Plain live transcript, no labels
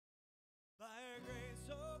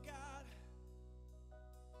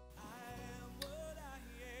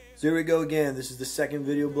So here we go again. This is the second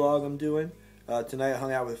video blog I'm doing. Tonight I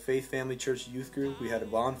hung out with Faith Family Church Youth Group. We had a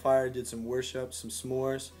bonfire, did some worship, some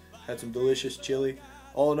s'mores, had some delicious chili.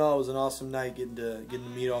 All in all, it was an awesome night getting to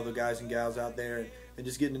meet all the guys and gals out there and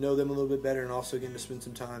just getting to know them a little bit better, and also getting to spend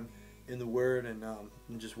some time in the Word and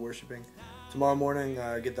just worshiping. Tomorrow morning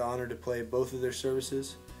I get the honor to play both of their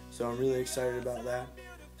services, so I'm really excited about that.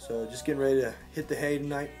 So just getting ready to hit the hay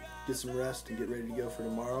tonight, get some rest, and get ready to go for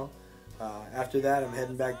tomorrow. After that, I'm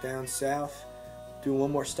heading back down south, doing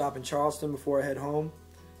one more stop in Charleston before I head home.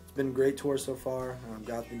 It's been a great tour so far.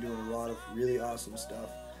 God's been doing a lot of really awesome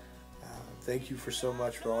stuff. Thank you for so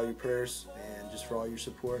much for all your prayers and just for all your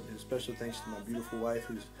support, and special thanks to my beautiful wife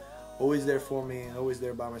who's always there for me and always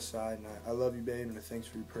there by my side. And I love you, babe, and thanks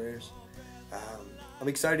for your prayers. I'm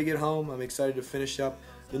excited to get home. I'm excited to finish up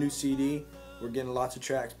the new CD. We're getting lots of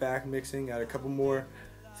tracks back, mixing. Got a couple more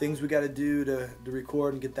things we got to do to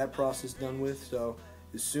record and get that process done with. So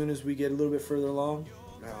as soon as we get a little bit further along,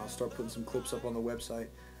 I'll start putting some clips up on the website.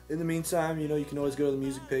 In the meantime, you can always go to the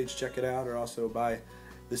music page, check it out, or also buy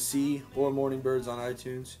The Sea or Morning Birds on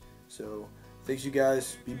iTunes. So thanks, you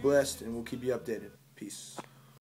guys. Be blessed, and we'll keep you updated. Peace.